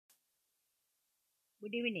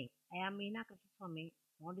Good evening. I am Meena Krishnaswamy,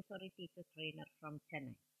 Montessori teacher trainer from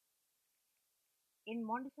Chennai. In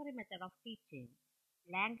Montessori method of teaching,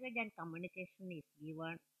 language and communication is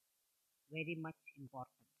given very much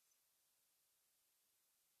importance.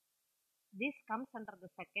 This comes under the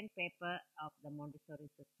second paper of the Montessori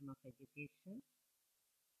system of education,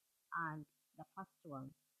 and the first one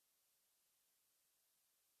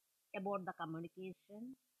about the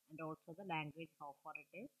communication and also the language, how far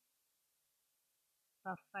it is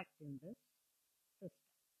perfect in this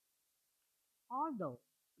system. Although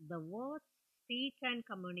the words speech and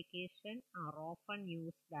communication are often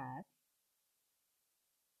used as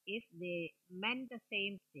if they meant the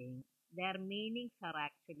same thing, their meanings are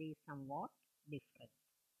actually somewhat different.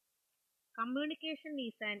 Communication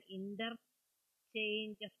is an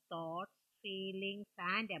interchange of thoughts, feelings,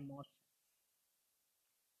 and emotions.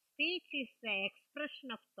 Speech is the expression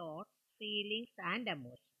of thoughts, feelings, and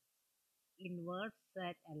emotions in words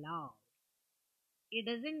said aloud. It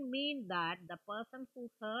doesn't mean that the person who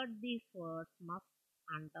heard these words must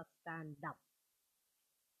understand them.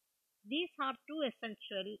 These are two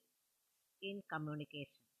essential in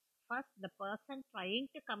communication. First, the person trying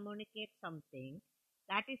to communicate something,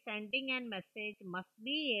 that is sending a message, must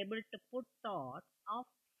be able to put thoughts or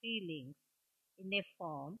feelings in a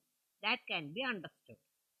form that can be understood.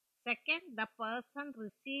 Second, the person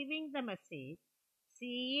receiving the message,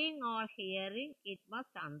 seeing or hearing it, must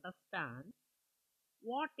understand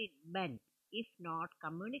what it meant. If not,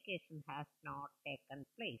 communication has not taken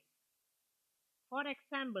place. For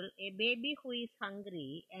example, a baby who is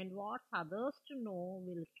hungry and wants others to know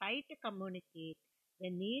will try to communicate the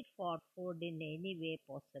need for food in any way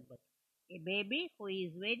possible. A baby who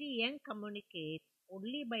is very young communicates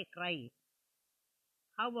only by crying.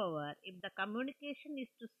 However, if the communication is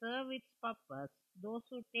to serve its purpose, those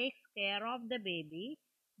who take care of the baby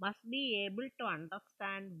must be able to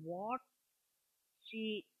understand what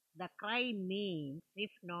she the cry means.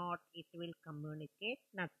 If not, it will communicate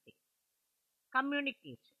nothing.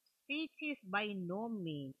 Communication. Speech is by no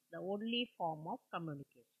means the only form of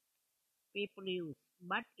communication people use,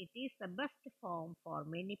 but it is the best form for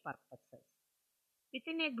many purposes.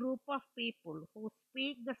 Within a group of people who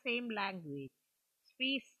speak the same language,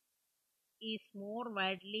 speech is more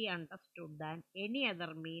widely understood than any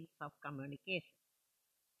other means of communication.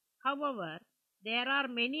 However, there are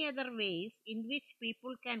many other ways in which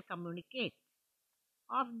people can communicate.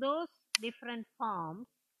 Of those different forms,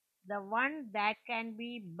 the one that can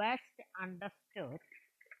be best understood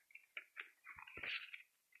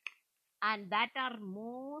and that are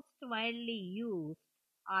most widely used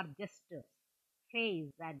are gestures,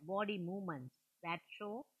 face, and body movements that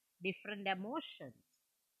show different emotions.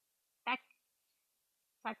 Touch,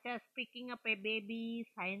 such as picking up a baby,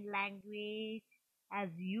 sign language, as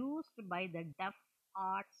used by the deaf,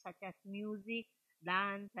 arts such as music,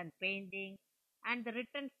 dance, and painting, and the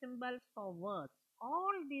written symbols for words.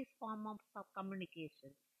 All these forms of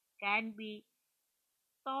communication can be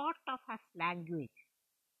thought of as language.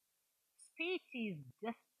 Speech is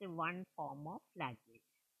just one form of language.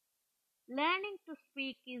 Learning to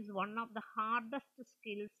speak is one of the hardest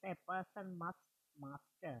skills a person must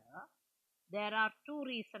master. There are two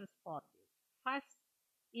reasons for this. First,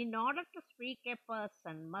 in order to speak, a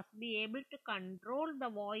person must be able to control the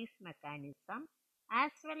voice mechanism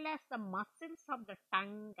as well as the muscles of the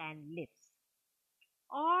tongue and lips.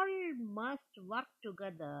 All must work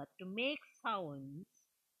together to make sounds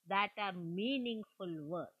that are meaningful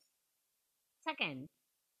words. Second,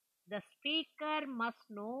 the speaker must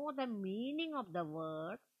know the meaning of the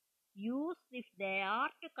words used if they are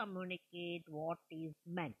to communicate what is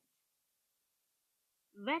meant.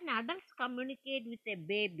 When adults communicate with a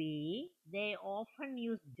baby, they often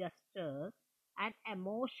use gestures and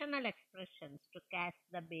emotional expressions to catch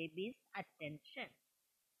the baby's attention.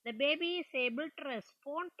 The baby is able to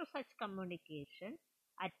respond to such communication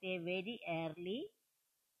at a very early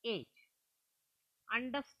age.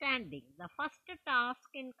 Understanding. The first task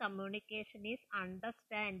in communication is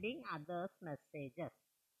understanding others' messages.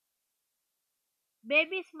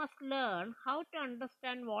 Babies must learn how to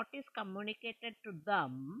understand what is communicated to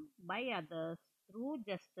them by others through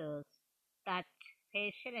gestures, touch,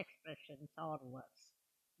 facial expressions, or words.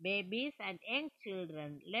 Babies and young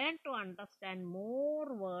children learn to understand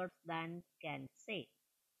more words than can say.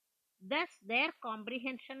 Thus, their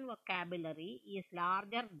comprehension vocabulary is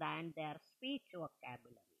larger than their speech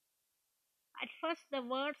vocabulary. At first, the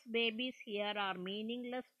words babies hear are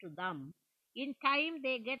meaningless to them. In time,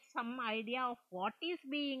 they get some idea of what is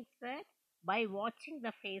being said by watching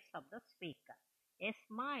the face of the speaker. A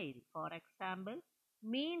smile, for example,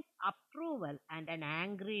 means approval and an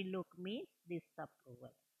angry look means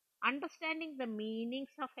disapproval. Understanding the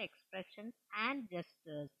meanings of expressions and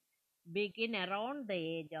gestures begin around the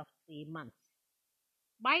age of 3 months.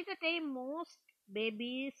 By the time most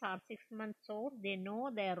babies are 6 months old, they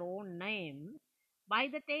know their own name. By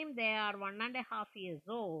the time they are 1.5 years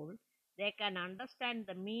old, they can understand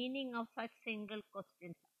the meaning of such single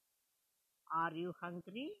questions. Are you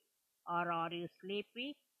hungry or are you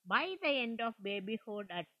sleepy? By the end of babyhood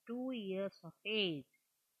at 2 years of age,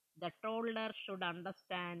 the toddler should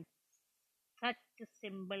understand such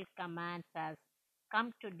simple commands as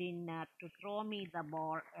come to dinner, to throw me the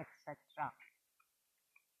ball, etc.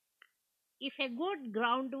 If a good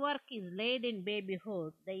groundwork is laid in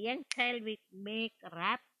babyhood, the young child will make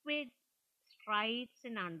rapid strides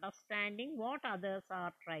in understanding what others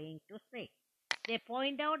are trying to say. They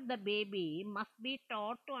point out the baby must be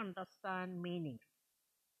taught to understand meaning.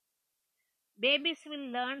 Babies will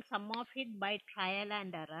learn some of it by trial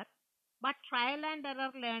and error, but trial and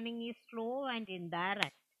error learning is slow and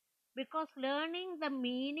indirect because learning the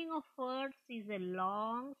meaning of words is a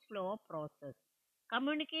long, slow process.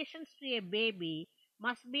 Communications to a baby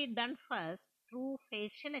must be done first through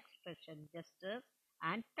facial expression, gestures,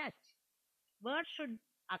 and touch. Words should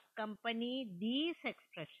accompany these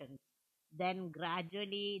expressions. Then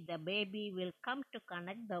gradually the baby will come to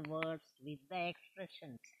connect the words with the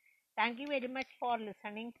expressions. Thank you very much for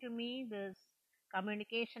listening to me this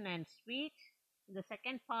communication and speech. The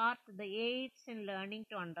second part, the aids in learning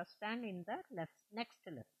to understand in the next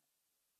lesson.